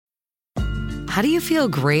How do you feel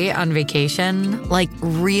great on vacation? Like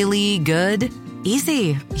really good?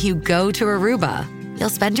 Easy. You go to Aruba. You'll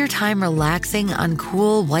spend your time relaxing on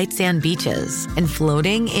cool white sand beaches and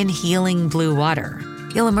floating in healing blue water.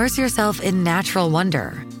 You'll immerse yourself in natural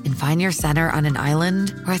wonder and find your center on an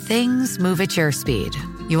island where things move at your speed.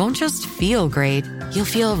 You won't just feel great, you'll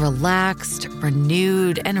feel relaxed,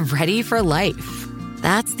 renewed, and ready for life.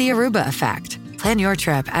 That's the Aruba effect. Plan your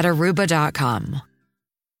trip at Aruba.com.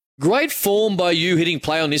 Great form by you hitting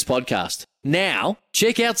play on this podcast. Now,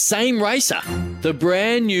 check out Same Racer, the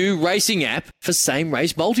brand new racing app for same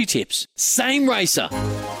race multi-tips. Same Racer.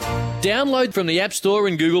 Download from the App Store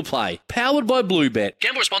and Google Play. Powered by Bluebet.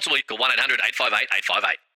 Gamble responsibly. Call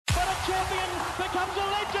 1-800-858-858. But a champion becomes a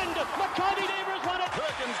legend. Makybe Diva has won it.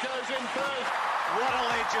 Perkins goes in first. What a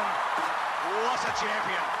legend. What a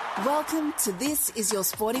champion. Welcome to This Is Your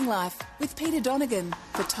Sporting Life with Peter Donegan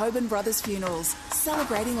for Tobin Brothers Funerals,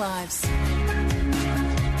 celebrating lives.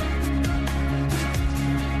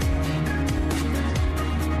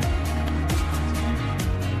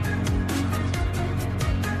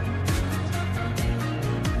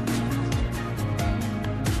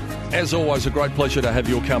 As always, a great pleasure to have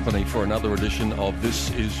your company for another edition of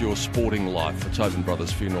This Is Your Sporting Life for Tobin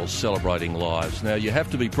Brothers Funerals, celebrating lives. Now, you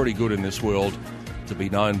have to be pretty good in this world to be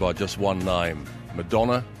known by just one name.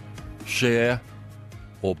 Madonna, Cher,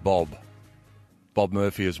 or Bob. Bob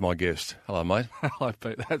Murphy is my guest. Hello, mate. Hello,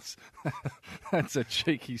 Pete. That's a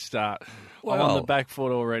cheeky start. Well, I'm on the back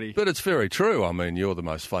foot already. But it's very true. I mean, you're the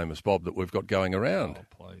most famous Bob that we've got going around. Oh,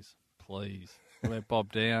 please. What about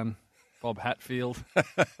Bob Down? Bob Hatfield?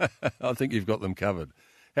 I think you've got them covered.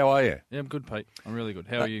 How are you? Yeah, I'm good, Pete. I'm really good.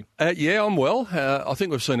 How are you? Yeah, I'm well. I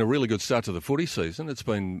think we've seen a really good start to the footy season. It's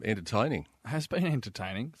been entertaining. It has been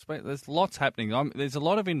entertaining. There's lots happening. There's a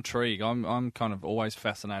lot of intrigue. I'm kind of always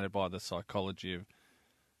fascinated by the psychology of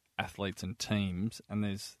athletes and teams, and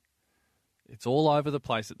it's all over the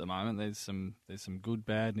place at the moment. There's some good,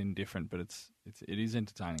 bad, and indifferent, but it is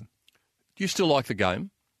entertaining. Do you still like the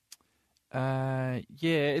game? Yeah,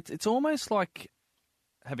 it's almost like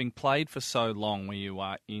having played for so long where you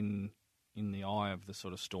are in the eye of the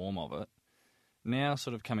sort of storm of it, now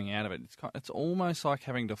sort of coming out of it, it's almost like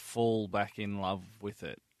having to fall back in love with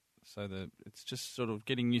it. So it's just sort of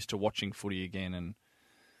getting used to watching footy again, and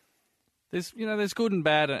there's good and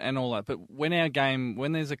bad and all that. But when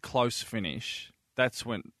there's a close finish, that's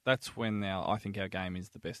when now I think our game is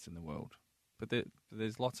the best in the world. But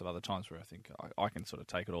there's lots of other times where I think I can sort of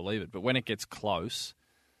take it or leave it. But when it gets close,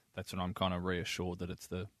 that's when I'm kind of reassured that it's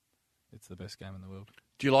the best game in the world.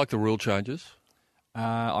 Do you like the rule changes?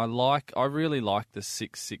 I really like the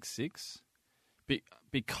 6-6-6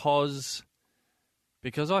 because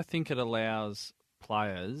I think it allows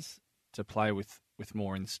players to play with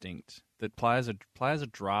more instinct. That players are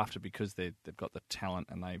drafted because they've got the talent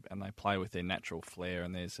and they play with their natural flair,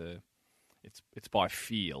 and it's by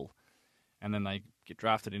feel. And then they get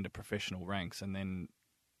drafted into professional ranks, and then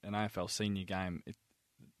an AFL senior game,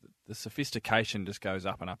 the sophistication just goes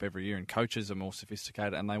up and up every year, and coaches are more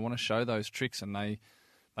sophisticated, and they want to show those tricks, and they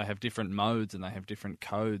have different modes, and they have different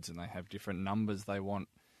codes, and they have different numbers they want.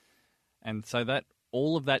 And so that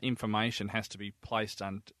all of that information has to be placed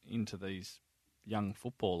into these young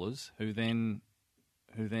footballers who then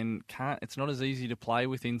can't. It's not as easy to play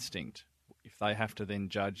with instinct. If they have to then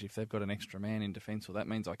judge if they've got an extra man in defence, well, that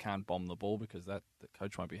means I can't bomb the ball because the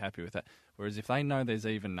coach won't be happy with that. Whereas if they know there's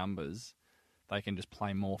even numbers, they can just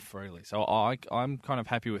play more freely. So I'm kind of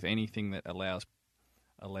happy with anything that allows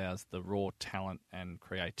the raw talent and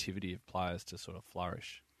creativity of players to sort of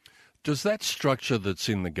flourish. Does that structure that's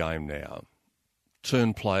in the game now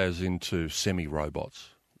turn players into semi-robots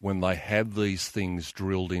when they have these things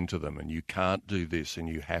drilled into them and you can't do this and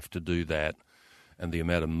you have to do that? And the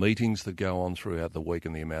amount of meetings that go on throughout the week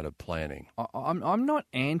and the amount of planning. I'm not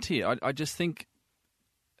anti it. I just think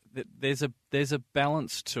that there's a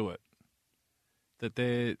balance to it.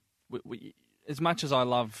 That as much as I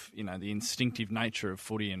love the instinctive nature of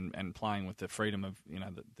footy and playing with the freedom of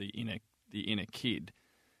the inner kid,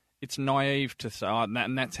 it's naive to say,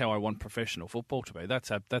 and that's how I want professional football to be.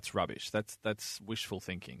 That's rubbish. That's wishful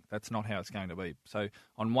thinking. That's not how it's going to be. So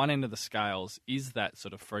on one end of the scales is that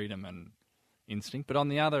sort of freedom and instinct, but on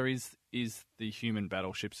the other is the human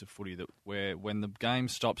battleships of footy, that where when the game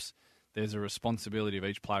stops, there's a responsibility of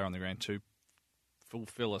each player on the ground to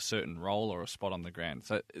fulfill a certain role or a spot on the ground.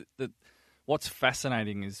 So what's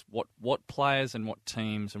fascinating is what players and what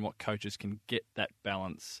teams and what coaches can get that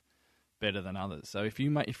balance better than others. So if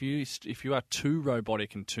you are too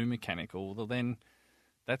robotic and too mechanical, well, then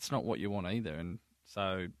that's not what you want either. And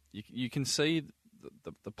so you can see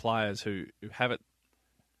the players who have it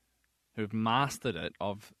who've mastered it.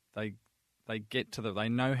 They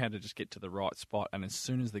know how to just get to the right spot, and as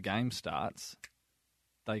soon as the game starts,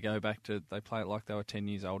 they play it like they were 10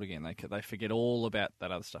 years old again. They forget all about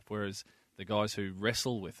that other stuff. Whereas the guys who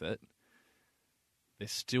wrestle with it, they're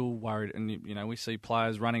still worried. And, we see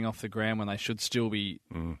players running off the ground when they should still be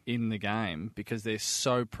in the game because they're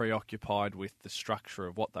so preoccupied with the structure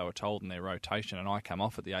of what they were told in their rotation. And I come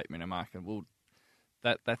off at the 8-minute mark and,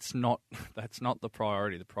 that's not the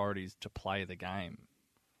priority. The priority is to play the game.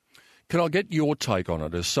 Can I get your take on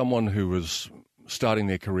it as someone who was starting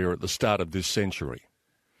their career at the start of this century?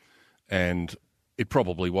 And it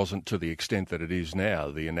probably wasn't to the extent that it is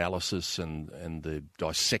now, the analysis and the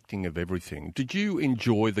dissecting of everything. Did you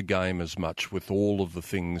enjoy the game as much with all of the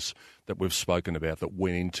things that we've spoken about that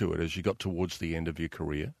went into it as you got towards the end of your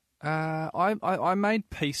career? I made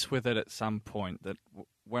peace with it at some point that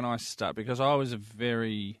when I started, because I was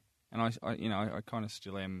I kind of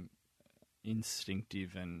still am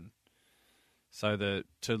instinctive, and so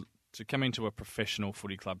to come into a professional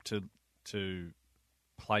footy club to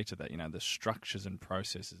play to that, the structures and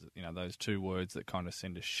processes, those two words that kind of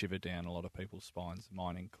send a shiver down a lot of people's spines,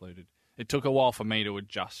 mine included. It took a while for me to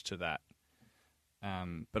adjust to that.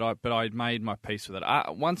 But I made my peace with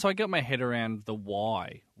it. Once I got my head around the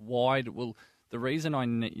why, the reason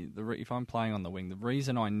if I'm playing on the wing, the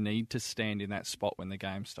reason I need to stand in that spot when the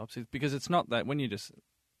game stops is because it's not that when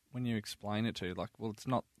you explain it to, it's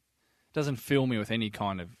not, it doesn't fill me with any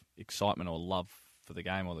kind of excitement or love for the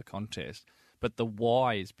game or the contest. But the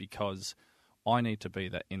why is because I need to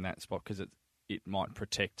be in that spot because it might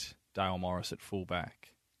protect Dale Morris at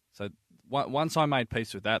fullback. So once I made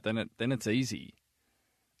peace with that, then it's easy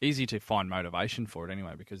to find motivation for it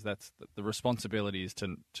anyway, because that's the responsibility is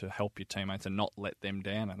to help your teammates and not let them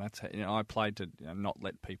down, and that's I played to not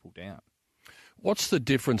let people down. What's the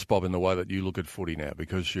difference, Bob, in the way that you look at footy now?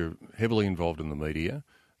 Because you're heavily involved in the media,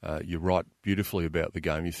 you write beautifully about the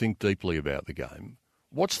game, you think deeply about the game.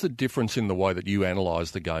 What's the difference in the way that you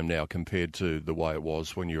analyse the game now compared to the way it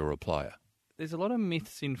was when you were a player? There's a lot of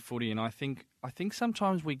myths in footy, and I think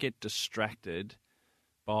sometimes we get distracted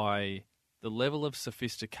by the level of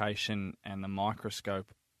sophistication and the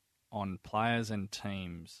microscope on players and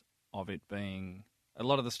teams of it being a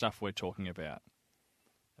lot of the stuff we're talking about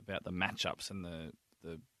the matchups and the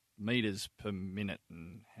metres per minute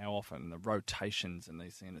and how often, the rotations and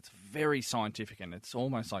these things. It's very scientific, and it's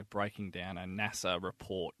almost like breaking down a NASA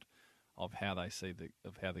report of how they see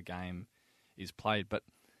how the game is played. But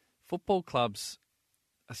football clubs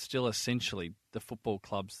are still essentially the football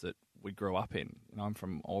clubs that we grew up in. I'm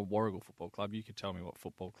from Old Warrigal Football Club. You could tell me what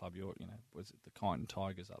football club was it the Kyneton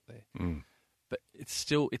Tigers up there? Mm. But it's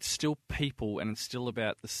still people, and it's still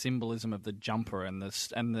about the symbolism of the jumper and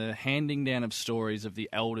the handing down of stories of the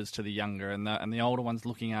elders to the younger, and the older ones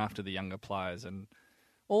looking after the younger players, and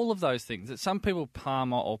all of those things that some people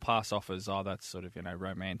palm or pass off as that's sort of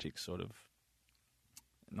romantic sort of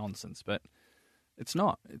nonsense, but it's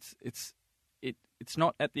not. It's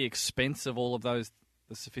not at the expense of all of those,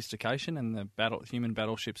 the sophistication and the human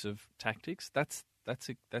battleships of tactics. That's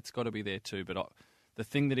got to be there too, but. The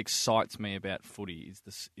thing that excites me about footy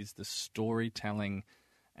is the storytelling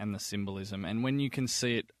and the symbolism, and when you can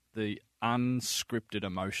see it, the unscripted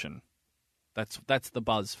emotion. That's the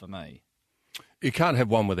buzz for me. You can't have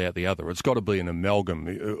one without the other. It's got to be an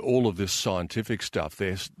amalgam. All of this scientific stuff,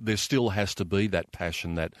 there still has to be that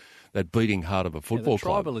passion, that beating heart of a football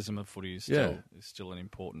club. The tribalism of footy is still an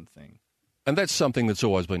important thing. And that's something that's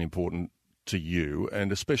always been important to you,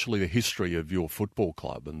 and especially the history of your football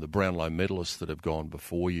club and the Brownlow medalists that have gone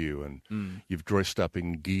before you, and you've dressed up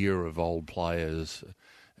in gear of old players.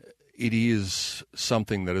 It is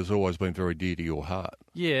something that has always been very dear to your heart.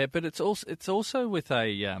 Yeah, but it's also with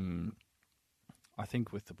a I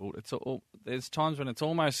think with the bull, there's times when it's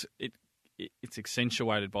almost it's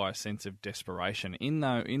accentuated by a sense of desperation in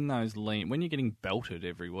those when you're getting belted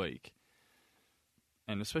every week.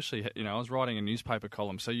 And especially, I was writing a newspaper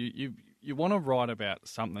column, so you want to write about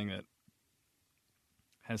something that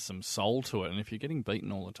has some soul to it. And if you're getting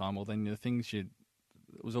beaten all the time, well, then the things it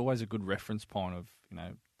was always a good reference point of,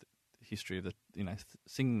 the history of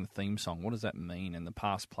singing the theme song. What does that mean? And the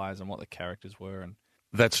past players and what the characters were. And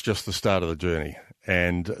that's just the start of the journey.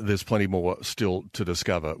 And there's plenty more still to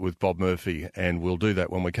discover with Bob Murphy. And we'll do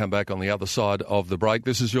that when we come back on the other side of the break.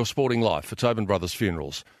 This is Your Sporting Life for Tobin Brothers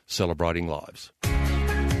Funerals, celebrating lives.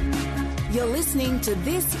 You're listening to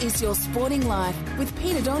This Is Your Sporting Life with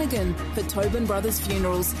Peter Donegan for Tobin Brothers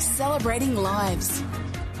Funerals, celebrating lives.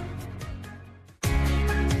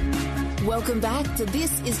 Welcome back to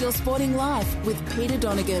This Is Your Sporting Life with Peter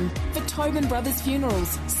Donegan for Tobin Brothers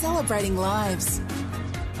Funerals, celebrating lives.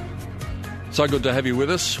 So good to have you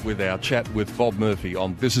with us with our chat with Bob Murphy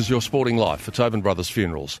on This Is Your Sporting Life for Tobin Brothers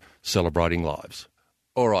Funerals, celebrating lives.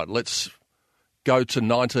 All right, let's go to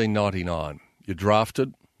 1999. You're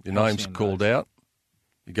drafted, your name's called out,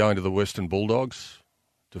 you're going to the Western Bulldogs,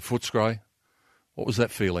 to Footscray. What was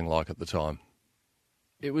that feeling like at the time?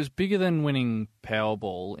 It was bigger than winning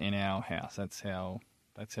Powerball in our house. That's how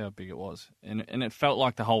big it was, and it felt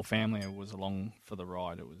like the whole family was along for the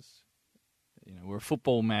ride. It was, we're a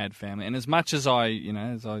football mad family, and as much as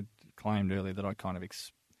as I claimed earlier that I kind of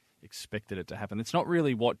expected it to happen, it's not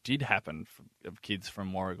really what did happen of kids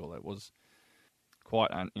from Warragul. It was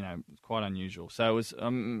quite unusual. So it was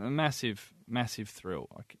a massive thrill.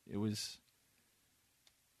 It's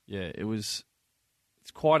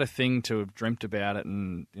quite a thing to have dreamt about it,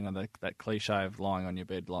 and that cliche of lying on your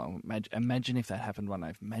bed, like imagine if that happened one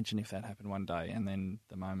day. Imagine if that happened one day, and then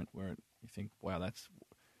the moment where you think, wow,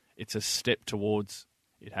 it's a step towards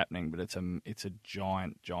it happening, but it's a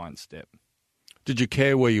giant step. Did you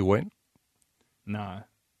care where you went? No,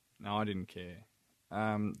 I didn't care.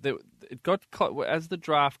 It got as the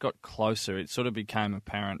draft got closer, it sort of became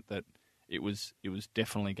apparent that it was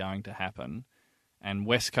definitely going to happen, and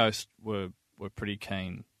West Coast were pretty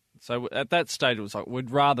keen. So at that stage, it was like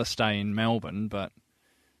we'd rather stay in Melbourne, but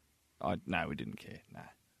we didn't care. Nah,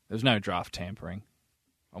 there's no draft tampering.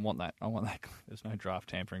 I want that. There's no draft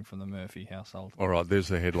tampering from the Murphy household. All right, there's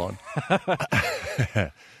the headline.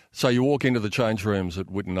 So you walk into the change rooms at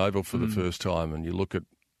Whitten Oval for the first time, and you look at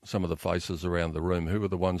some of the faces around the room. Who were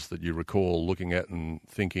the ones that you recall looking at and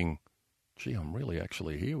thinking, "Gee, I'm really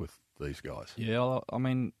actually here with these guys"? Yeah, I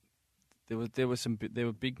mean, there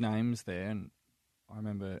were big names there, and I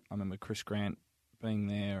remember Chris Grant being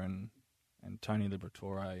there, and Tony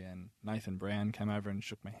Liberatore and Nathan Brown came over and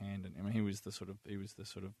shook my hand, and I mean he was the sort of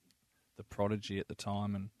the prodigy at the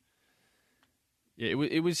time, and yeah,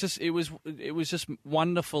 it was just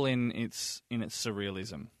wonderful in its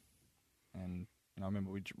surrealism, and I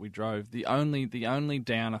remember we drove the only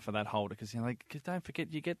downer for that holder because don't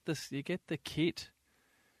forget you get the kit.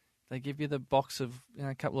 They give you the box of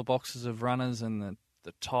a couple of boxes of runners and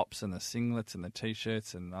the tops and the singlets and the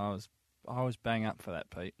t-shirts, and I was bang up for that,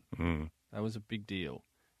 Pete. Mm. That was a big deal.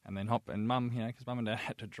 And then Mum, because Mum and Dad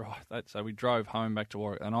had to drive that, so we drove home back to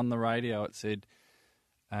Warwick, and on the radio it said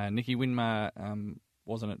Nicky Winmar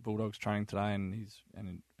wasn't at Bulldogs training today, and he's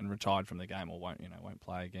retired from the game or won't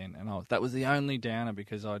play again. And that was the only downer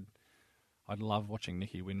because I'd love watching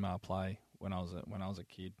Nicky Winmar play when I was a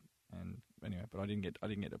kid. And anyway, but I didn't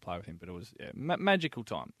get to play with him. But it was magical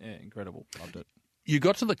time. Yeah, incredible. Loved it. You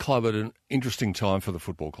got to the club at an interesting time for the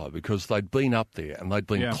football club because they'd been up there and they'd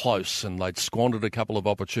been close and they'd squandered a couple of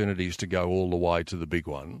opportunities to go all the way to the big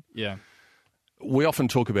one. Yeah. We often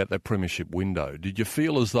talk about that premiership window. Did you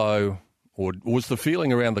feel as though, or was the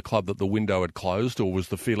feeling around the club that the window had closed, or was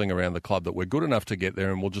the feeling around the club that we're good enough to get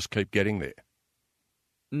there and we'll just keep getting there?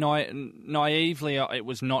 Naively, it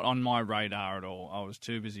was not on my radar at all. I was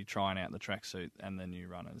too busy trying out the tracksuit and the new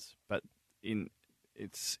runners. But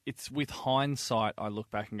it's with hindsight, I look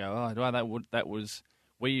back and go,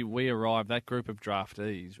 we arrived. That group of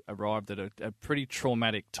draftees arrived at a pretty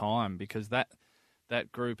traumatic time because that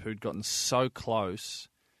group who'd gotten so close,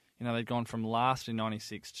 they'd gone from last in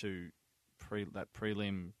 '96 to that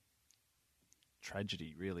prelim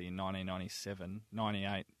tragedy really in 1997,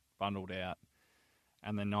 '98 bundled out.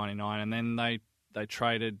 And then 99, and then they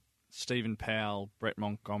traded Stephen Powell, Brett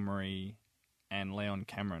Montgomery, and Leon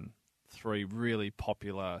Cameron, three really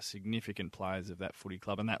popular, significant players of that footy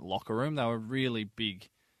club and that locker room. They were really big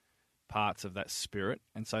parts of that spirit,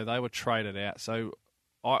 and so they were traded out. So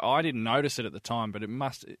I didn't notice it at the time, but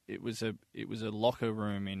it was a locker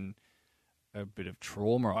room in a bit of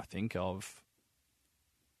trauma, I think, of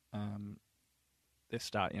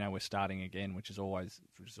we're starting again, which is always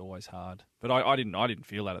hard. But I didn't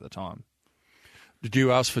feel that at the time. Did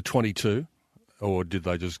you ask for 22, or did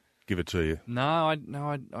they just give it to you? No,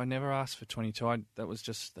 I never asked for 22. That was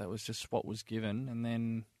just what was given, and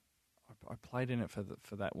then I played in it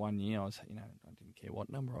for that 1 year. I didn't care what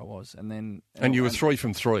number I was, and then you were 3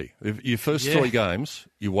 from 3. Your first 3 games,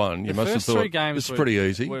 you won. You must have thought this is pretty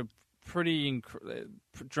easy. Were pretty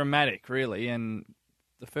dramatic, really, and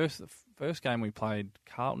the first game we played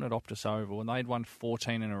Carlton at Optus Oval, and they'd won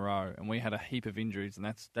 14 in a row, and we had a heap of injuries, and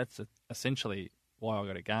that's essentially why I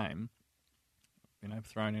got a game.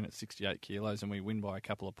 Thrown in at 68 kilos, and we win by a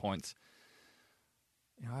couple of points.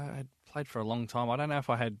 I had played for a long time. I don't know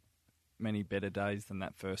if I had many better days than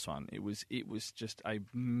that first one. It was just a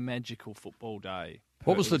magical football day.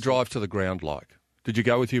 What was the drive to the ground like? Did you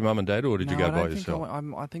go with your mum and dad, or did you go by yourself?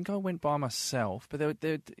 I think I went by myself. But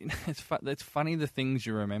it's funny the things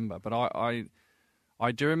you remember. But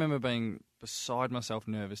I do remember being beside myself,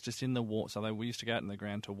 nervous, just in the walk. So we used to go out in the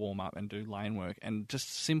ground to warm up and do lane work, and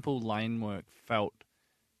just simple lane work felt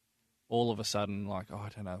all of a sudden like, I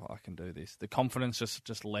don't know if I can do this. The confidence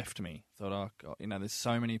just left me. Thought, oh God, there's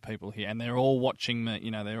so many people here, and they're all watching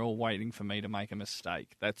me. They're all waiting for me to make a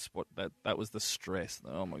mistake. That's what that was the stress.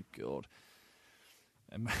 Oh my God.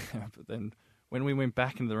 And, but then when we went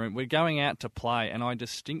back into the room, we're going out to play, and I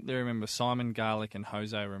distinctly remember Simon Garlick and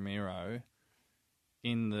Jose Ramiro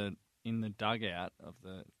in the dugout of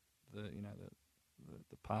the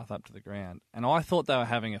path up to the ground, and I thought they were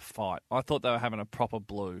having a fight. I thought they were having a proper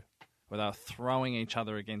blue, where they were throwing each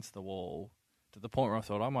other against the wall, to the point where I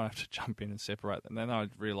thought I might have to jump in and separate them. Then I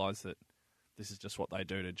realised that this is just what they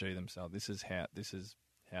do to G themselves. This is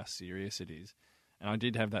how serious it is. And I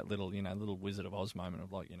did have that little Wizard of Oz moment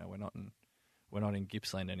of like, we're not in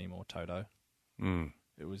Gippsland anymore, Toto. Mm.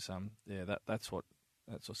 It was that's what.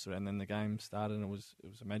 And then the game started, and it was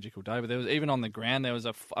a magical day. But there was, even on the ground, there was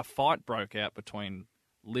a fight broke out between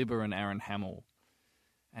Libba and Aaron Hamill.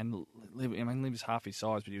 And Libba's half his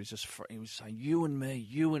size, but he was saying, you and me,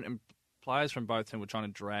 and players from both teams were trying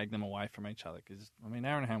to drag them away from each other. Because,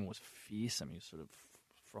 Aaron Hamill was fearsome. He was sort of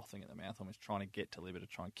frothing at the mouth, almost trying to get to Libba to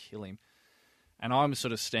try and kill him. And I was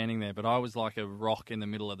sort of standing there, but I was like a rock in the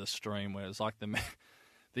middle of the stream, where it was like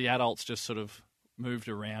the adults just sort of moved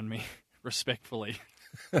around me respectfully.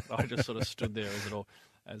 I just sort of stood there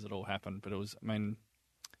as it all happened. But it was, a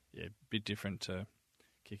bit different to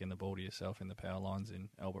kicking the ball to yourself in the power lines in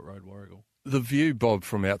Albert Road, Warragul. The view, Bob,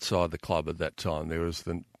 from outside the club at that time, there was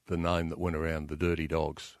the name that went around, the Dirty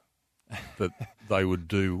Dogs, that they would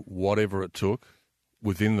do whatever it took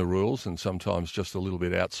within the rules and sometimes just a little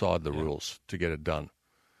bit outside the rules to get it done.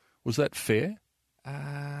 Was that fair?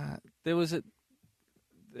 There was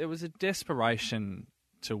a desperation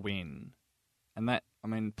to win, and that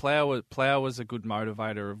Plough was a good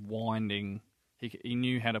motivator of winding. He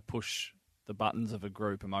knew how to push the buttons of a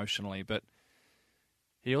group emotionally, but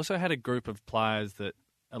he also had a group of players that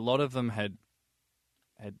a lot of them had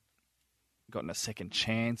gotten a second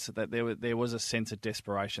chance. That there was a sense of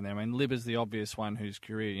desperation there. Libba's the obvious one whose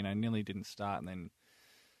career nearly didn't start, and then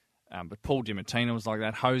but Paul DiMartino was like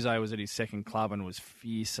that. Jose was at his second club and was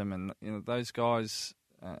fearsome, and those guys.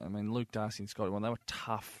 Luke Darcy and Scotty, they were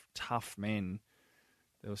tough men.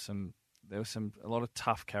 There was a lot of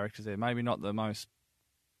tough characters there. Maybe not the most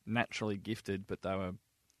naturally gifted, but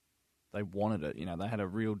they wanted it. They had a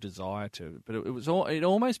real desire to. But it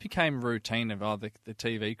almost became routine of the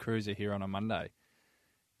TV crews are here on a Monday,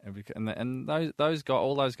 and those guys,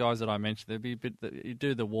 all those guys that I mentioned, there'd be a bit. You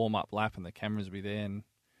do the warm up lap, and the cameras would be there, and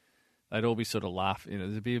they'd all be sort of laughing.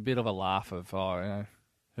 There'd be a bit of a laugh of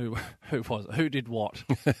who was it? Who did what?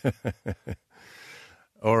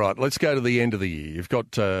 All right, let's go to the end of the year. You've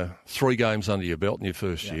got 3 games under your belt in your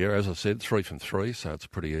first year. As I said, 3 from 3, so it's a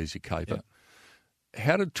pretty easy caper. Yeah.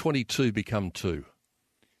 How did 22 become 2?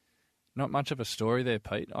 Not much of a story there,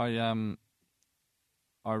 Pete. I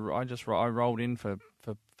rolled in for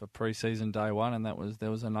pre-season day 1, and there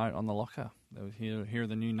was a note on the locker. There was here are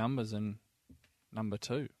the new numbers, and number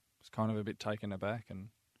 2. I was kind of a bit taken aback, and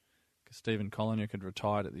because Stephen Koliniuk had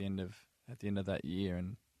retired at the end of that year,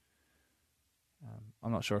 and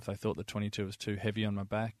I'm not sure if they thought the 22 was too heavy on my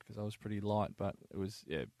back because I was pretty light, but it was,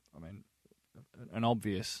 an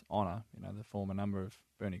obvious honour. The former number of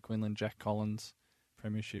Bernie Quinlan, Jack Collins,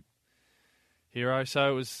 premiership hero.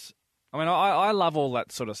 So it was. I love all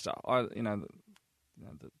that sort of stuff. The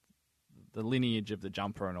lineage of the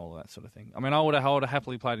jumper and all that sort of thing. I would have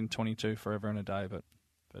happily played in 22 forever and a day, but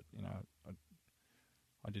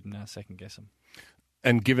I didn't second guess them.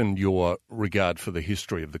 And given your regard for the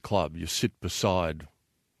history of the club, you sit beside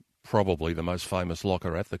probably the most famous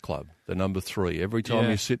locker at the club, the number 3. Every time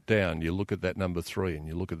you sit down, you look at that number 3 and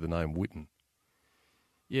you look at the name Whitten.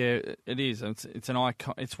 Yeah, it is. It's an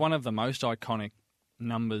icon. It's one of the most iconic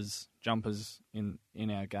jumpers in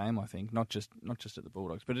our game, I think. Not just at the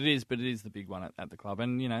Bulldogs, but it is the big one at the club.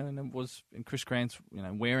 And and it was, and Chris Grant's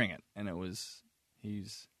wearing it, and it was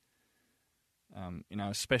he's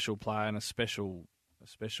a special player and a special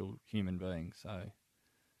human being. So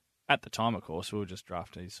at the time, of course, we were just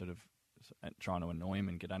draftees, sort of trying to annoy him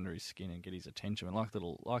and get under his skin and get his attention, and like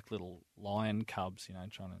little lion cubs,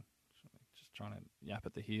 trying to yap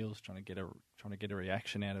at the heels, trying to get a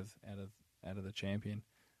reaction out of the champion.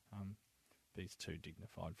 But he's too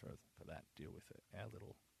dignified for that. Deal with it. Our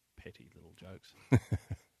little petty little jokes.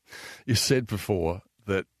 You said before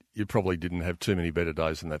that you probably didn't have too many better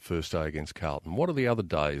days than that first day against Carlton. What are the other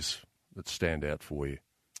days that stand out for you,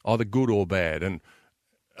 either good or bad, and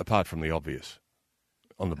apart from the obvious,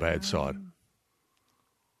 on the bad side?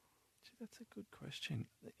 That's a good question.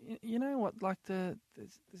 You know what? Like there's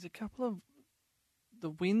a couple of the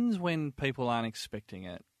wins when people aren't expecting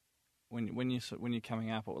it. When you're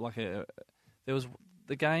coming up, or like there was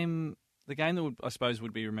the game that I suppose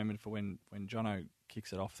would be remembered for when Jono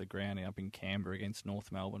kicks it off the ground up in Canberra against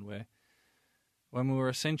North Melbourne, when we were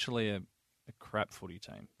essentially a crap footy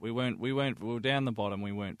team. We were down the bottom.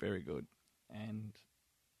 We weren't very good, and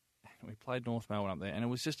we played North Melbourne up there, and it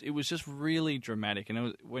was just really dramatic. And it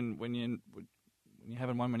was when you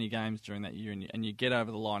haven't won many games during that year, and you get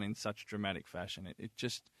over the line in such dramatic fashion, it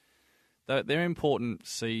just they're important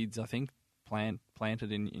seeds, I think,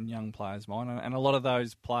 planted in young players' mind, and a lot of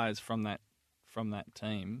those players from that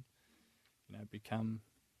team, become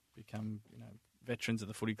veterans of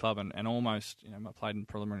the footy club, and almost played in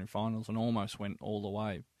preliminary finals and almost went all the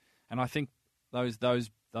way. And I think those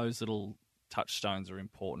little touchstones are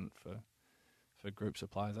important for groups of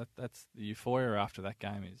players. That's the euphoria after that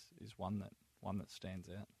game is one that stands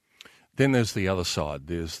out. Then there's the other side.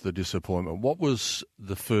 There's the disappointment. What was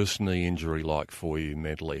the first knee injury like for you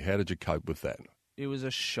mentally? How did you cope with that? It was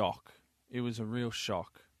a shock. It was a real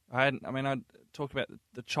shock. I talked about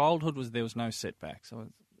the childhood there was no setback. So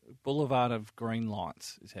a boulevard of green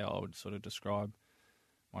lights is how I would sort of describe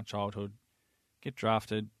my childhood. Get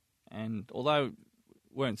drafted, and although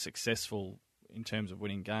weren't successful in terms of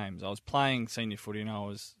winning games, I was playing senior footy and I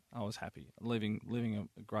was happy, living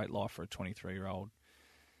a great life for a 23-year-old.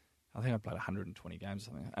 I think I played 120 games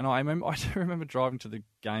or something. And I do remember driving to the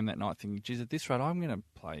game that night thinking, geez, at this rate, I'm going to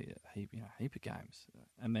play a heap of games.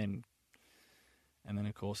 And then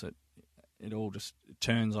of course, it all just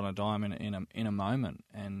turns on a dime in a moment,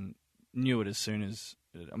 and knew it as soon as.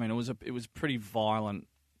 It was a pretty violent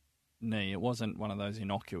knee. It wasn't one of those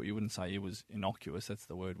innocuous. You wouldn't say it was innocuous. That's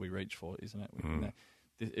the word we reach for, isn't it? Mm.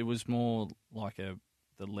 It was more like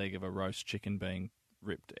the leg of a roast chicken being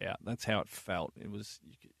ripped out. That's how it felt. It was.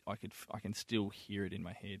 I can still hear it in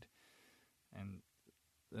my head, and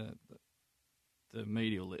the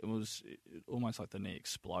medial. It was almost like the knee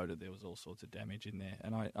exploded. There was all sorts of damage in there,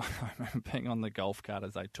 and I remember being on the golf cart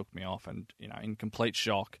as they took me off, and in complete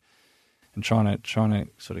shock, and trying to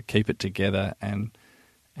sort of keep it together, and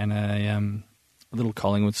a little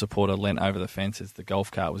Collingwood supporter leant over the fence as the golf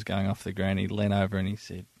cart was going off the ground. He leant over and he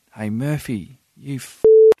said, "Hey Murphy, you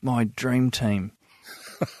f***ed my dream team."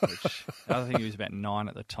 Which I think he was about 9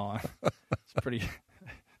 at the time. It's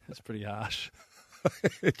pretty harsh.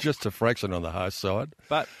 Just a fraction on the harsh side.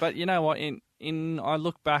 But you know what? I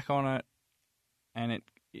look back on it, and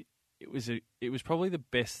it was probably the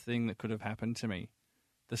best thing that could have happened to me.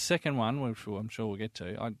 The second one, which I'm sure we'll get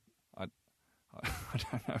to, I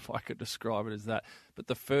don't know if I could describe it as that. But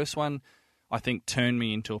the first one, I think, turned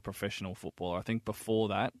me into a professional footballer. I think before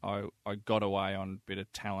that, I got away on a bit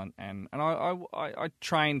of talent, and I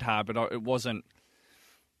trained hard, but it wasn't.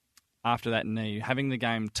 After that knee, having the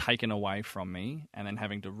game taken away from me, and then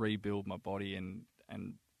having to rebuild my body, and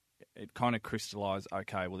it kind of crystallised.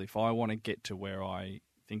 Okay, well, if I want to get to where I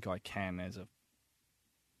think I can as a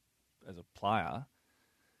player,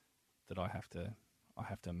 that I have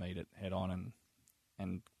to meet it head on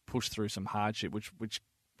and push through some hardship, which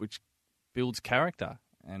builds character,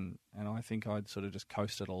 and I think I'd sort of just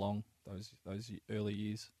coasted along those early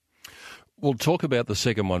years. We'll talk about the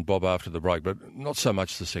second one, Bob, after the break, but not so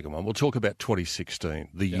much the second one. We'll talk about 2016,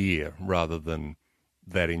 the year, rather than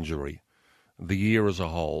that injury. The year as a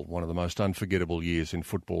whole, one of the most unforgettable years in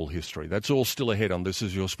football history. That's all still ahead on This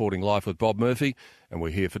Is Your Sporting Life with Bob Murphy, and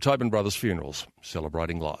we're here for Tobin Brothers Funerals,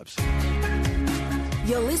 celebrating lives.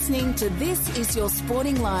 You're listening to This Is Your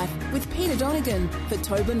Sporting Life with Peter Donegan for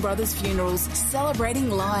Tobin Brothers Funerals,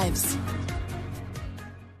 celebrating lives.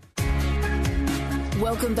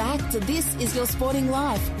 Welcome back to This Is Your Sporting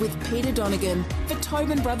Life with Peter Donegan for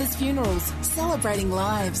Tobin Brothers Funerals, celebrating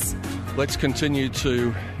lives. Let's continue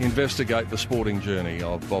to investigate the sporting journey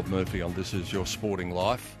of Bob Murphy on This Is Your Sporting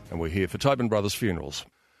Life, and we're here for Tobin Brothers Funerals,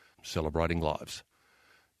 celebrating lives.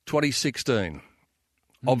 2016.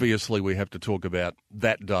 Obviously, we have to talk about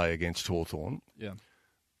that day against Hawthorn. Yeah.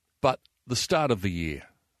 But the start of the year,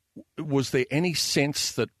 was there any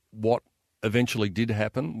sense that what eventually did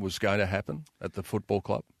happen was going to happen at the football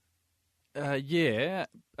club? Yeah,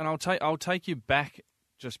 and I'll take you back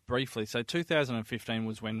just briefly. So 2015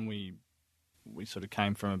 was when we sort of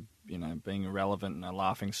came from being irrelevant and a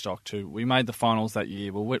laughing stock to we made the finals that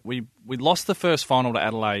year. Well, we lost the first final to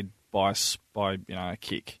Adelaide by a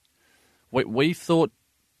kick. We thought,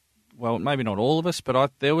 well, maybe not all of us,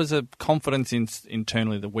 but there was a confidence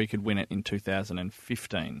internally that we could win it in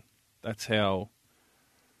 2015. That's how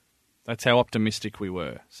optimistic we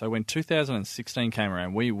were. So when 2016 came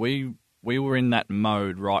around, we were in that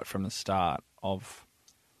mode right from the start of,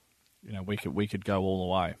 we could go all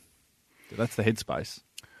the way. So that's the headspace.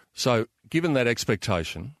 So given that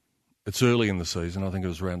expectation, it's early in the season. I think it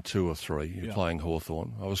was around 2 or 3. You're playing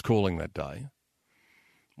Hawthorn. I was calling that day.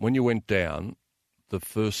 When you went down, the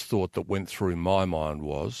first thought that went through my mind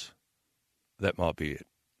was, that might be it.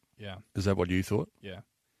 Yeah. Is that what you thought? Yeah.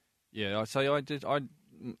 Yeah. So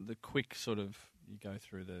the quick sort of, you go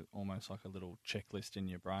through almost like a little checklist in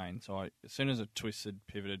your brain. So as soon as it twisted,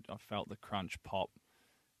 pivoted, I felt the crunch pop.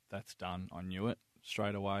 That's done. I knew it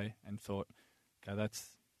straight away and thought, okay,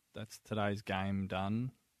 that's today's game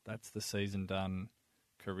done. That's the season done.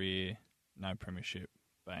 Career, no premiership,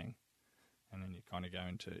 bang. And then you kind of go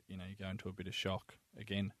into a bit of shock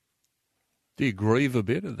again. Do you grieve a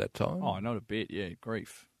bit at that time? Oh, not a bit, yeah,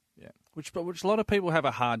 grief. Yeah. Which a lot of people have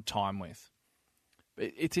a hard time with.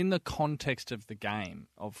 It's in the context of the game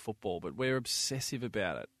of football, but we're obsessive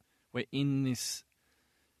about it. We're in this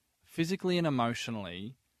physically and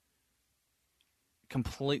emotionally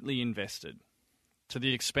completely invested to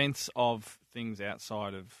the expense of things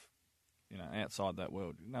outside that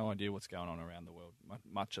world. No idea what's going on around the world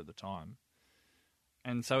much of the time.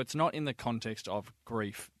 And so it's not in the context of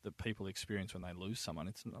grief that people experience when they lose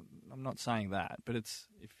someone. I'm not saying that, but if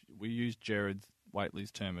we use Jared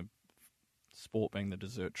Waitley's term of sport being the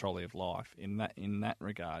dessert trolley of life, in that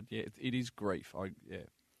regard, yeah, it is grief.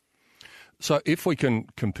 So if we can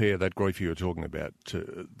compare that grief you were talking about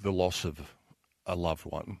to the loss of a loved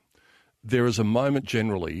one, there is a moment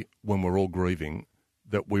generally when we're all grieving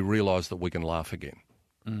that we realise that we can laugh again.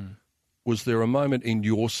 Mm. Was there a moment in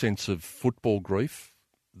your sense of football grief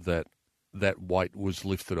that weight was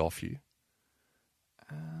lifted off you?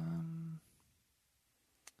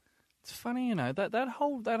 It's funny, that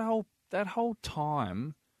whole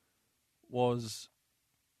time was,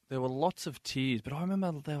 there were lots of tears, but I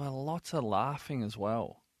remember there were lots of laughing as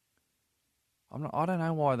well. I don't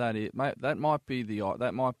know why that is. That might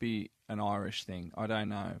be an Irish thing. I don't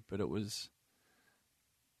know, but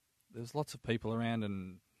there's lots of people around,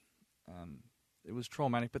 and it was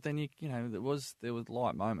traumatic. But then there was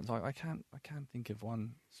light moments. I can't think of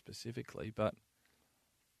one specifically, but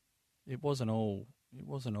it wasn't all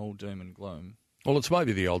doom and gloom. Well, it's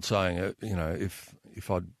maybe the old saying, if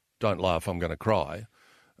I don't laugh, I'm going to cry.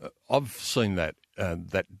 I've seen that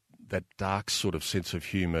dark sort of sense of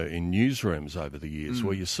humour in newsrooms over the years,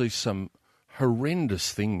 where you see some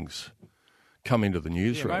horrendous things come into the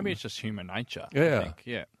newsroom. Yeah, maybe it's just human nature. Yeah. I think.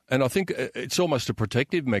 Yeah. And I think it's almost a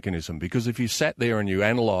protective mechanism, because if you sat there and you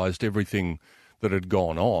analysed everything that had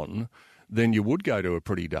gone on, then you would go to a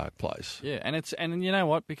pretty dark place. Yeah, and you know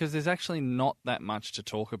what? Because there's actually not that much to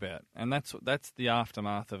talk about, and that's the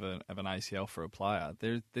aftermath of an ACL for a player.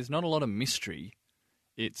 There's not a lot of mystery.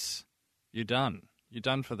 It's you're done. You're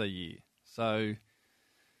done for the year. So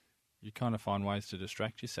you kind of find ways to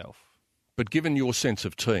distract yourself. But given your sense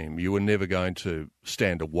of team, you were never going to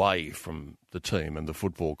stand away from the team and the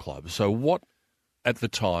football club. So at the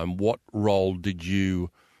time, what role did you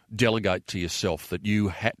delegate to yourself that you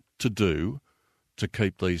had to do to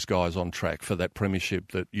keep these guys on track for that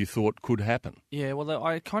premiership that you thought could happen? Yeah, well,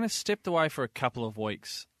 I kind of stepped away for a couple of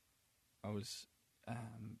weeks. I was sort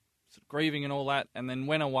of grieving and all that, and then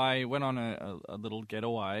went on a little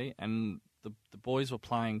getaway, and the boys were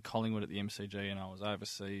playing Collingwood at the MCG, and I was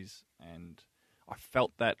overseas, and I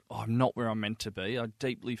felt that I'm not where I'm meant to be. I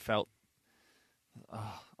deeply felt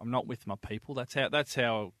I'm not with my people. That's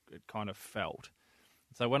how it kind of felt.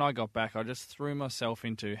 So when I got back, I just threw myself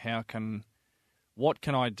into what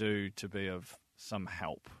can I do to be of some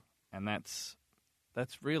help, and that's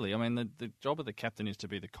really, I mean, the job of the captain is to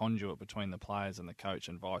be the conduit between the players and the coach,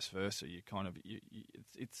 and vice versa.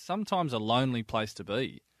 It's sometimes a lonely place to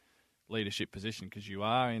be, leadership position, because you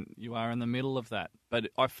are in the middle of that. But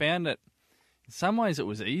I found that in some ways it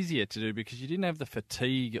was easier to do because you didn't have the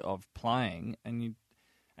fatigue of playing, and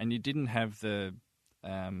you didn't have the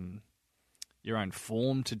your own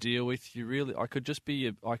form to deal with. I could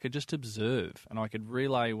just observe, and I could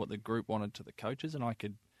relay what the group wanted to the coaches, and I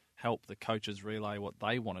could help the coaches relay what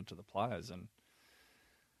they wanted to the players.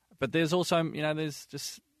 But there's also, there's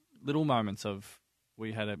just little moments of,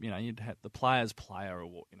 we had you'd have the Players Player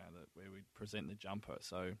Award, where we'd present the jumper.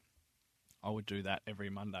 So I would do that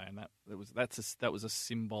every Monday, and that was a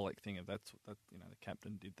symbolic thing of the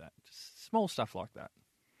captain did that. Just small stuff like that.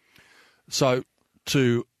 So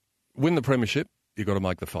to win the premiership, you've got to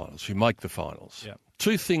make the finals. You make the finals. Yeah.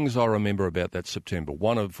 Two things I remember about that September,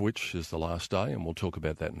 one of which is the last day, and we'll talk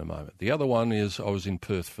about that in a moment. The other one is I was in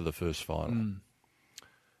Perth for the first final.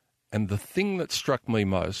 And the thing that struck me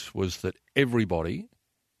most was that everybody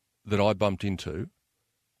that I bumped into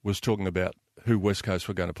was talking about who West Coast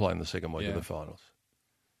were going to play in the second week of the finals.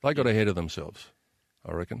 They got ahead of themselves,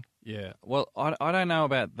 I reckon. Yeah. Well, I don't know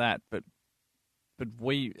about that, but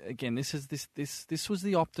we, again, this was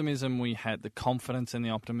the optimism we had, the confidence and the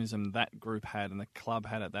optimism that group had and the club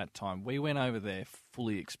had at that time. We went over there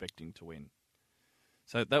fully expecting to win.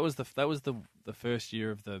 So that was the first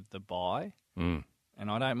year of the bye. Mm. And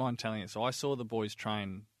I don't mind telling it. So I saw the boys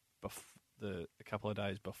train a couple of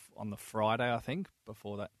days on the Friday, I think.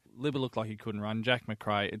 Before that, Libba looked like he couldn't run. Jack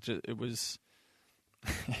McRae, it was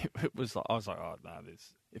it was. I was like, oh no,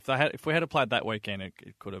 if we had played that weekend, it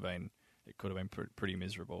could have been pretty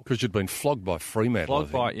miserable. Because you'd been flogged by Fremantle.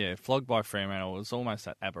 Flogged by Fremantle. It was almost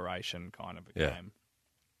that aberration kind of a game.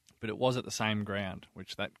 But it was at the same ground,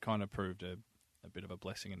 which that kind of proved a bit of a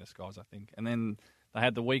blessing in disguise, I think. And then they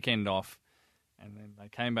had the weekend off. And then they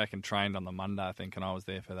came back and trained on the Monday, I think, and I was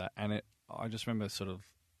there for that. And I just remember sort of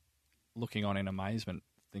looking on in amazement,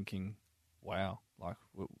 thinking, "Wow, like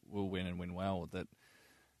we'll win and win well." That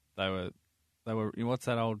they were. What's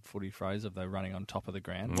that old footy phrase of they're running on top of the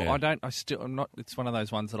ground? Yeah. Well, I'm not. It's one of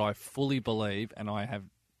those ones that I fully believe, and I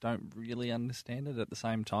don't really understand it at the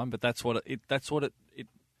same time. But that's what it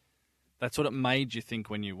made you think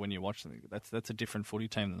when you watch them. That's a different footy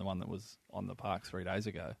team than the one that was on the park 3 days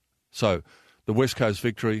ago. So the West Coast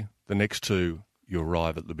victory, the next two, you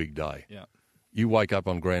arrive at the big day. Yeah. You wake up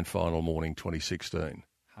on grand final morning 2016.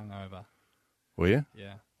 Hungover. Were you?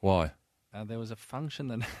 Yeah. Why? There was a function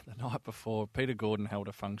the night before. Peter Gordon held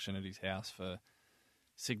a function at his house for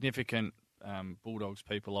significant Bulldogs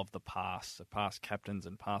people of the past captains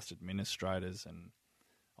and past administrators, and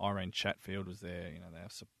Irene Chatfield was there, their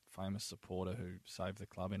famous supporter who saved the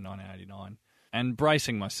club in 1989. And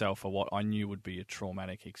bracing myself for what I knew would be a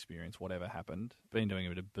traumatic experience, whatever happened. Been doing a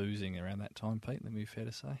bit of boozing around that time, Pete, that'd be fair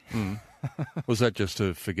to say. Mm. Was that just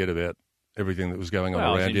to forget about everything that was going on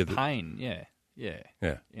around you? I was in pain, yeah.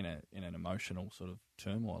 In an emotional sort of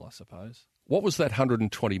turmoil, I suppose. What was that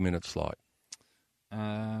 120 minutes like?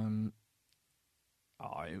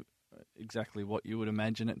 Exactly what you would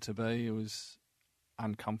imagine it to be. It was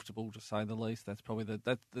uncomfortable, to say the least. That's probably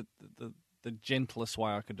the gentlest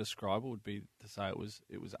way I could describe it would be to say it was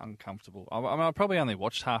uncomfortable. I probably only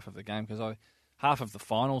watched half of the game half of the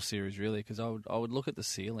final series really, because I would look at the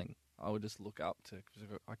ceiling. I would just look up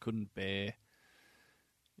because I couldn't bear,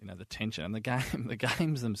 the tension. And the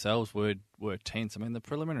games themselves were tense. I mean, the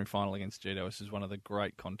preliminary final against GWS is one of the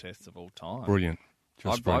great contests of all time. Brilliant,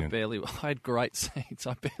 brilliant. I had great seats.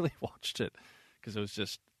 I barely watched it because it was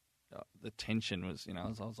just the tension was. I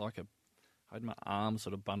was like I had my arms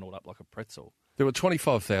sort of bundled up like a pretzel. There were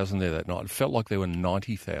 25,000 there that night. It felt like there were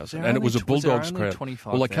 90,000. And it was a Bulldogs crowd.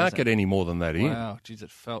 Well, they can't get any more than that in. Wow, geez,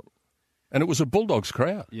 it felt... And it was a Bulldogs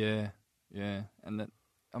crowd. Yeah. And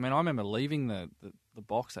I remember leaving the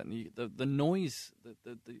box, and the noise,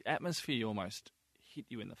 the atmosphere almost hit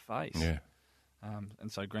you in the face. Yeah.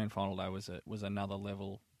 And so grand final day was another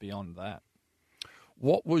level beyond that.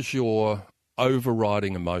 What was your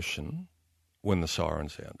overriding emotion when the siren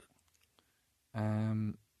sounded?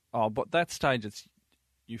 But that stage it's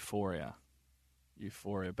euphoria,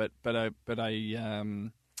 but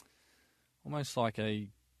almost like a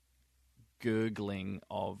gurgling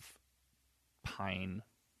of pain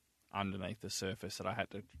underneath the surface that I had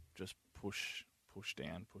to just push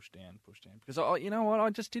down, because I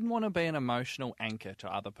just didn't want to be an emotional anchor to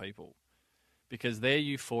other people, because their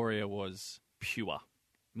euphoria was pure.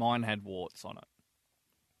 Mine had warts on it.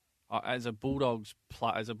 As a Bulldogs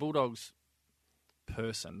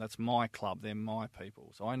person, that's my club, they're my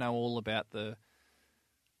people, so I know all about the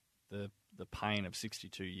pain of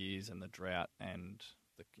 62 years and the drought and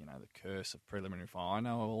the curse of preliminary final. I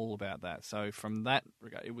know all about that. So from that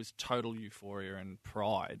regard, it was total euphoria and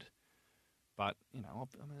pride. But I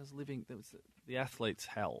was living, there was the athlete's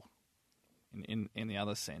hell in the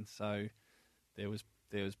other sense. So there was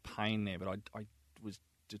pain there, but I was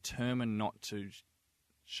determined not to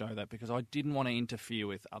show that, because I didn't want to interfere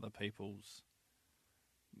with other people's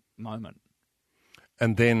moment.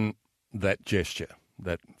 And then that gesture,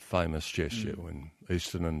 that famous gesture when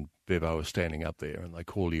Easton and Bevo are standing up there and they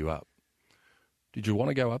call you up. Did you want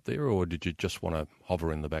to go up there, or did you just want to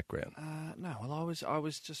hover in the background? No, well, I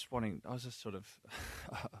was just sort of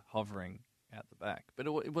hovering out the back. But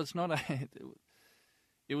it was not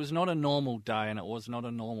it was not a normal day, and it was not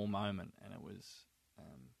a normal moment, and it was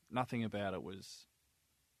nothing about it was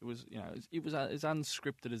as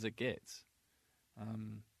unscripted as it gets.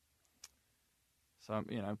 So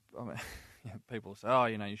people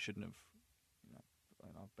say, you shouldn't have.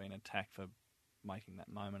 I've been attacked for making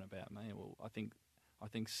that moment about me. Well, I think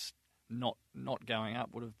not going up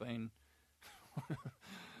would have been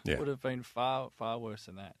would have been far worse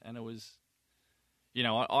than that. And it was,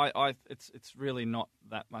 it's really not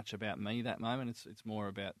that much about me that moment. It's more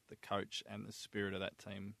about the coach and the spirit of that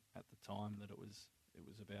team at the time that it was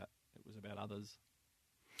about others.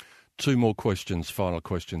 Two more questions, final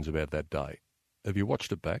questions about that day. Have you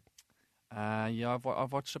watched it back? Yeah,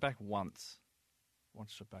 I've watched it back once. But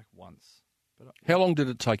How long did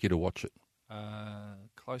it take you to watch it?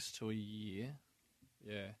 Close to a year.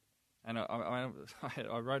 Yeah, and I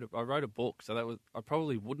wrote a book, so that was I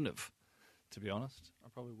probably wouldn't have, to be honest. I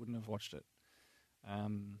probably wouldn't have watched it.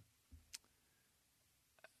 And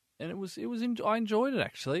I enjoyed it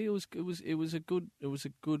actually. It was a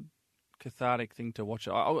good cathartic thing to watch.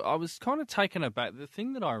 I was kind of taken aback. The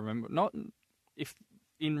thing that I remember, not if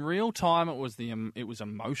in real time, it was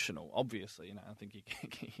emotional. Obviously, I think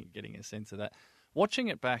you're getting a sense of that. Watching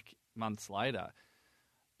it back months later,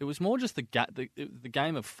 it was more just the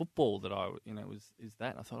game of football that is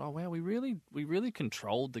that. I thought, oh wow, we really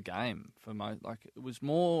controlled the game for most. Like it was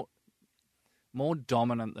more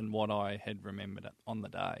dominant than what I had remembered on the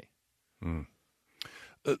day. Mm.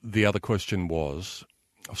 The other question was,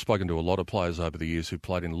 I've spoken to a lot of players over the years who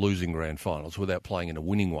played in losing grand finals without playing in a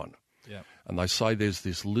winning one. Yeah. And they say there's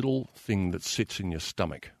this little thing that sits in your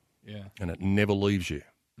stomach. Yeah. And it never leaves you.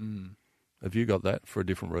 Mm. Have you got that for a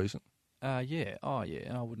different reason? Yeah. Oh,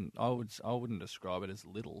 yeah. I wouldn't describe it as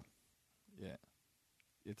little. Yeah.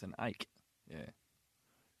 It's an ache. Yeah.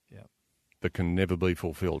 Yeah. That can never be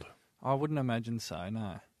fulfilled. I wouldn't imagine so.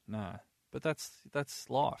 No. But that's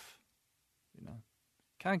life.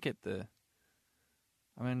 Can't get the.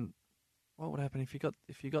 I mean, what would happen if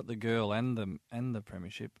you got the girl and the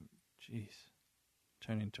premiership? Jeez,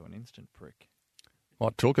 turn into an instant prick.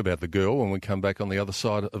 Might talk about the girl when we come back on the other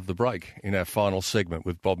side of the break in our final segment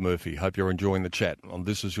with Bob Murphy. Hope you're enjoying the chat on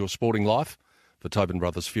This Is Your Sporting Life for Tobin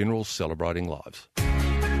Brothers Funerals, celebrating lives.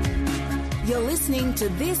 You're listening to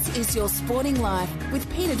This Is Your Sporting Life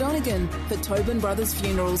with Peter Donegan for Tobin Brothers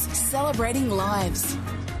Funerals, celebrating lives.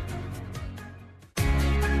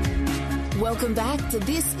 Welcome back to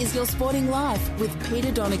This Is Your Sporting Life with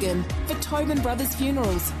Peter Donegan for Tobin Brothers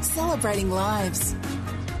Funerals, celebrating lives.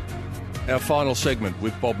 Our final segment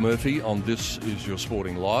with Bob Murphy on This Is Your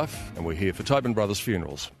Sporting Life, and we're here for Tobin Brothers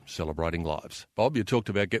Funerals, celebrating lives. Bob, you talked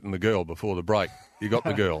about getting the girl before the break. You got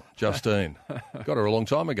the girl, Justine. Got her a long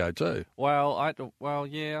time ago too. Well,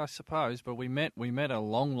 yeah, I suppose, but we met a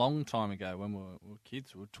long time ago when we were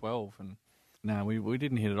kids. We were 12, and no, we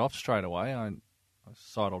didn't hit it off straight away. I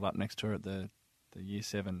sidled up next to her at the Year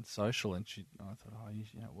 7 social, and I thought,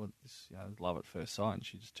 love at first sight. And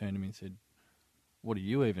she just turned to me and said, "What are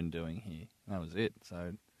you even doing here?" And that was it.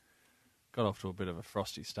 So got off to a bit of a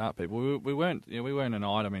frosty start. People, we weren't an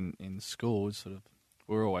item in school.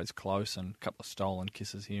 We were always close, and a couple of stolen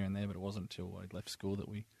kisses here and there. But it wasn't until I'd left school that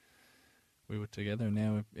we were together. And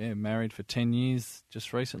now we're married for 10 years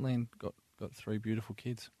just recently, and got 3 beautiful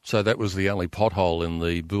kids. So that was the only pothole in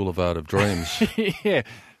the Boulevard of Dreams. yeah,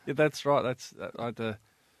 that's right. There's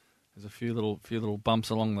a few little bumps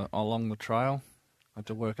along the trail. I had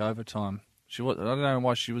to work overtime. I don't know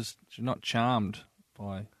why she's not charmed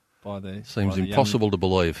by the. Seems impossible to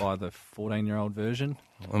believe. By the 14-year-old version.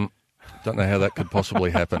 Don't know how that could possibly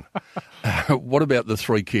happen. What about the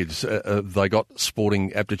 3 kids? They got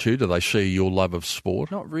sporting aptitude? Do they share your love of sport?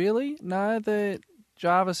 Not really. No,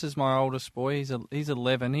 Jarvis is my oldest boy. He's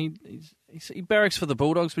 11. He barracks for the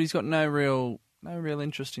Bulldogs, but he's got no real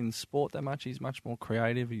interest in sport that much. He's much more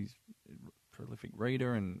creative. He's a prolific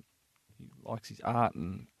reader, and he likes his art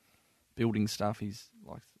and building stuff. He's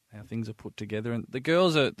likes how things are put together. And the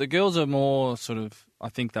girls are more sort of. I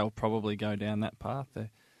think they'll probably go down that path.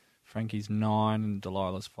 Frankie's 9 and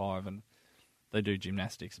Delilah's 5, and they do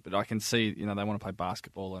gymnastics. But I can see they want to play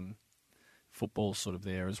basketball, and football's sort of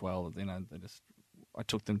there as well. They just. I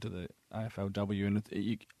took them to the AFLW, and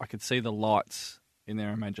I could see the lights in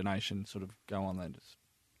their imagination sort of go on there,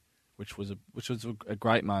 which was a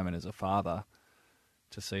great moment as a father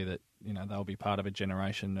to see that they'll be part of a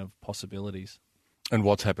generation of possibilities. And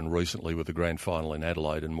what's happened recently with the grand final in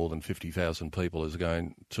Adelaide and more than 50,000 people is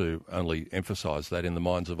going to only emphasise that in the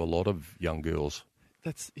minds of a lot of young girls.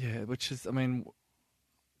 Which is,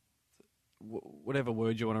 whatever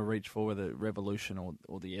word you want to reach for, whether revolution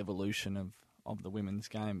or the evolution of the women's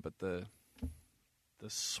game, but the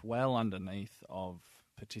swell underneath of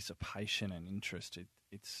participation and interest,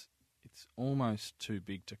 it's almost too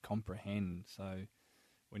big to comprehend. So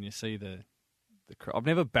when you see the I've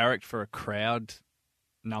never barracked for a crowd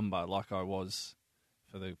number like I was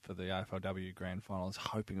for the AFLW Grand Final. I was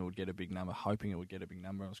hoping it would get a big number, I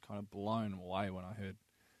was kind of blown away when I heard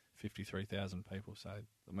 53,000 people. So,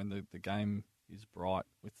 I mean, the game is bright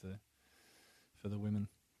for the women.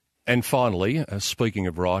 And finally, speaking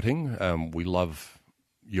of writing, we love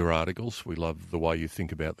your articles. We love the way you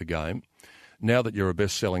think about the game. Now that you're a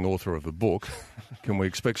best-selling author of a book, can we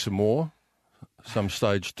expect some more some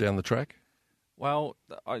stage down the track? Well,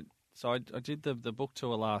 I did the book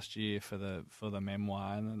tour last year for the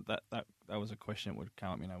memoir, and that was a question that would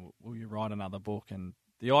come up. Will you write another book? And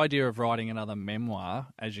the idea of writing another memoir,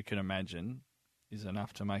 as you can imagine, is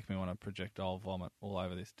enough to make me want to projectile vomit all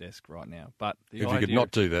over this desk right now. But if you could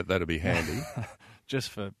not do that, that'd be handy. just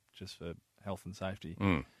for health and safety.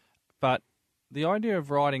 Mm. But the idea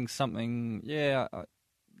of writing something, now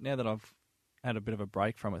that I've had a bit of a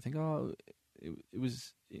break from it, I think, it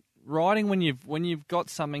was writing when you've got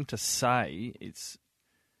something to say. It's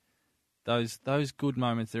those good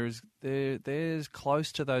moments. There's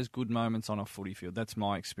close to those good moments on a footy field. That's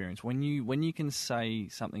my experience. When you can say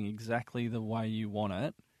something exactly the way you want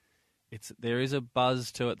it, there is a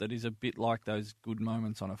buzz to it that is a bit like those good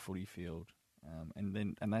moments on a footy field.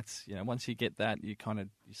 And that's, once you get that, you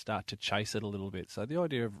start to chase it a little bit. So the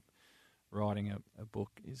idea of writing a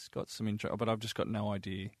book has got some interest, but I've just got no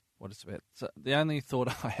idea what it's about. So the only thought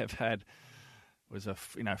I have had was a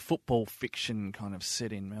football fiction kind of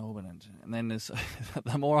set in Melbourne, and then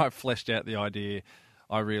the more I fleshed out the idea,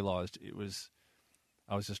 I realised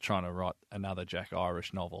I was just trying to write another Jack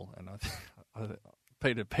Irish novel, and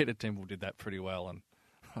Peter Timble did that pretty well, and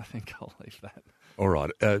I think I'll leave that. All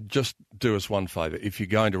right. Just do us one favour. If you're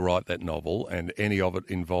going to write that novel and any of it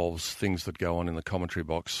involves things that go on in the commentary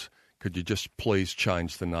box, could you just please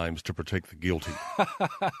change the names to protect the guilty?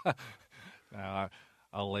 No,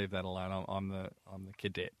 I'll leave that alone. I'm the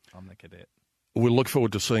cadet. I'm the cadet. We'll look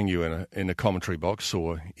forward to seeing you in a commentary box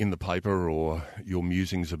or in the paper or your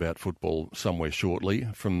musings about football somewhere shortly.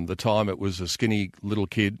 From the time it was a skinny little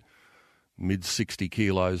kid, mid-60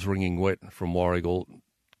 kilos, wringing wet from Warragul,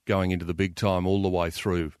 going into the big time all the way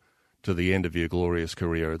through to the end of your glorious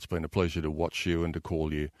career. It's been a pleasure to watch you and to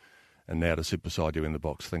call you and now to sit beside you in the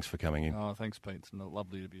box. Thanks for coming in. Oh, thanks, Pete. It's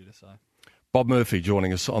lovely to be here to say. Bob Murphy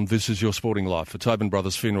joining us on This Is Your Sporting Life for Tobin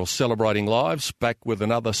Brothers Funeral, celebrating lives. Back with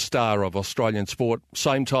another star of Australian sport.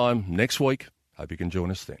 Same time next week. Hope you can join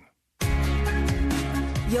us then.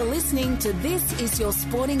 You're listening to This Is Your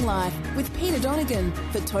Sporting Life with Peter Donegan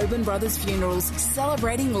for Tobin Brothers Funerals,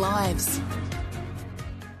 celebrating lives.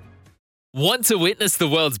 Want to witness the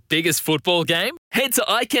world's biggest football game? Head to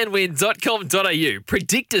iCanWin.com.au,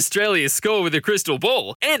 predict Australia's score with a crystal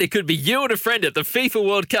ball, and it could be you and a friend at the FIFA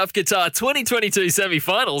World Cup Qatar 2022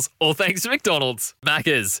 semi-finals, all thanks to McDonald's.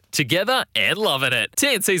 Maccas, together and loving it.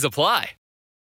 TNCs apply.